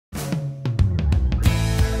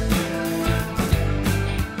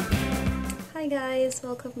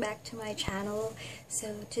welcome back to my channel.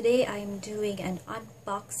 So today I'm doing an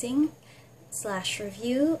unboxing slash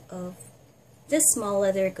review of this small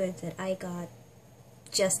leather good that I got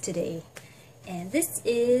just today. And this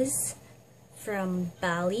is from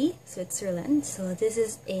Bally, Switzerland. So this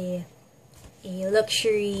is a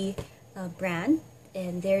luxury brand,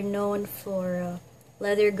 and they're known for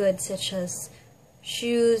leather goods such as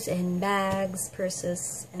shoes and bags,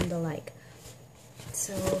 purses, and the like.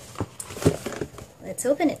 So let's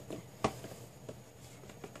open it.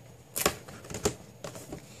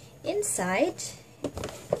 Inside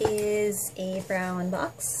is a brown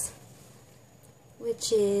box,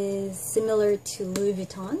 which is similar to Louis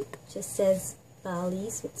Vuitton, just says Bally,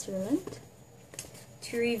 Switzerland.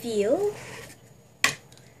 To reveal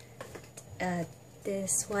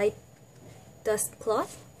this white dust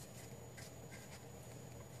cloth,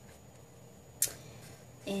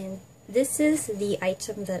 and this is the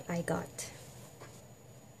item that I got.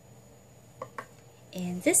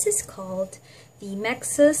 And this is called the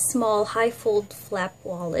Mexas Small High Fold Flap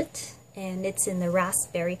Wallet, and it's in the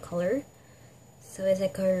raspberry color. So it's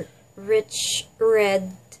like a rich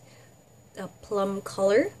red plum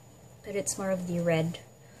color, but it's more of the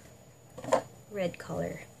red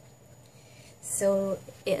color. So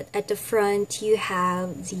at the front you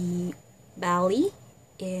have the Bally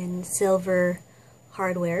in silver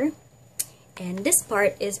hardware, and this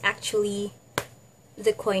part is actually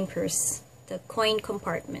the coin purse, the coin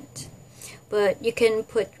compartment. But you can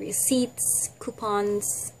put receipts,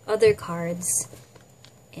 coupons, other cards,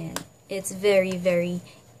 and it's very, very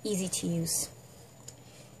easy to use.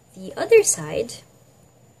 The other side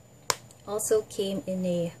also came in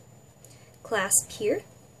a clasp here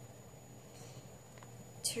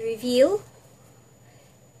to reveal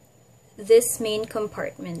this main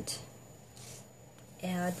compartment.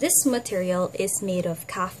 This material is made of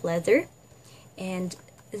calf leather, and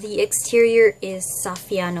the exterior is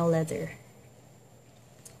Saffiano leather.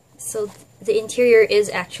 So the interior is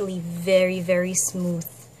actually very, very smooth,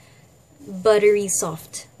 buttery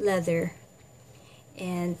soft leather.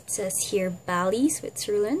 And it says here Bally,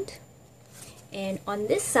 Switzerland. And on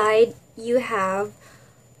this side you have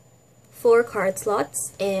 4 card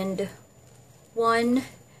slots and 1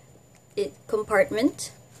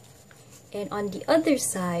 compartment. And on the other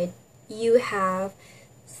side you have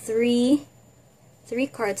 3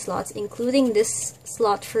 card slots, including this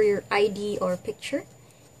slot for your ID or picture.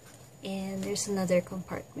 And there's another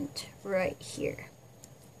compartment right here.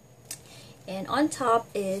 And on top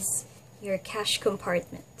is your cash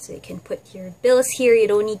compartment. So you can put your bills here, you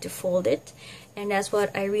don't need to fold it. And that's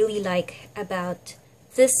what I really like about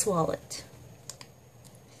this wallet.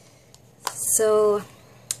 So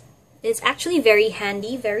it's actually very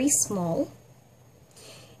handy, very small.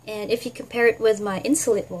 And if you compare it with my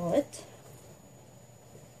Insolite wallet,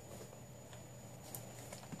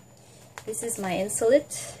 this is my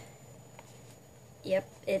Insolite. Yep,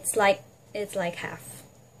 it's like half.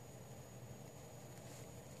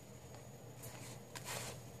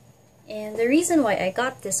 And the reason why I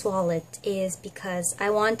got this wallet is because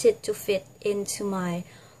I want it to fit into my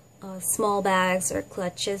small bags or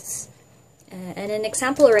clutches. And an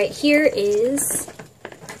example right here is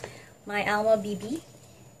my Alma BB.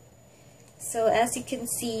 So as you can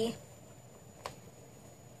see,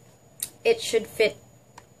 it should fit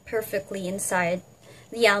perfectly inside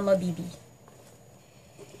the Alma BB.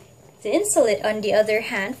 The Insolite, on the other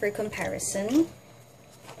hand, for comparison,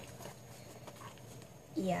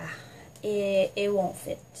 yeah, it won't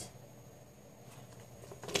fit.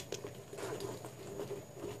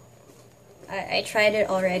 I tried it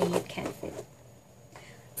already, it can't fit.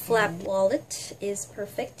 Flap wallet is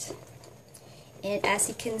perfect, and as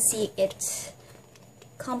you can see, it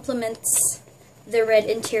complements the red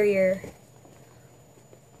interior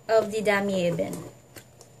of the damier bin.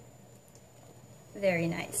 Very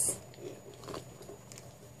nice.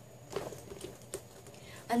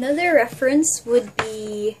 Another reference would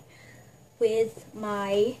be with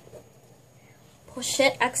my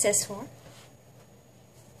pochette accessoire.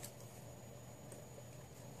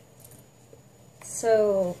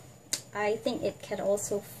 So I think it can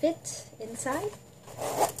also fit inside.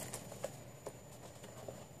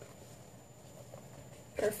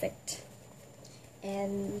 Perfect.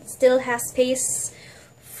 And still has space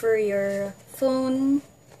for your phone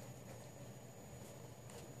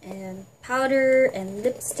and powder and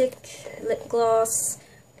lipstick, lip gloss,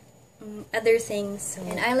 other things.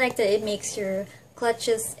 And I like that it makes your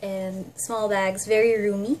clutches and small bags very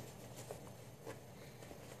roomy.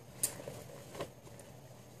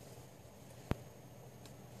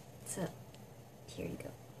 So here you go.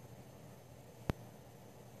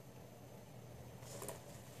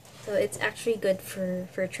 So it's actually good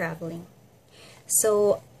for traveling.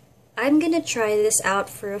 So I'm gonna try this out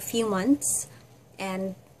for a few months,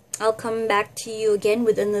 and I'll come back to you again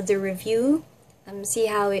with another review, see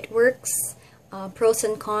how it works, pros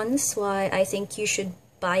and cons, why I think you should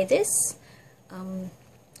buy this.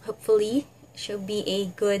 Hopefully it should be a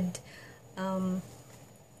good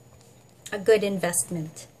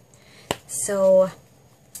investment. So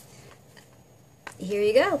here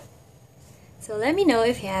you go. So let me know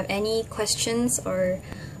if you have any questions or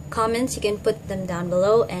comments. You can put them down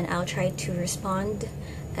below and I'll try to respond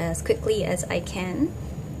as quickly as I can.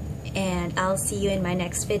 And I'll see you in my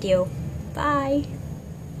next video. Bye!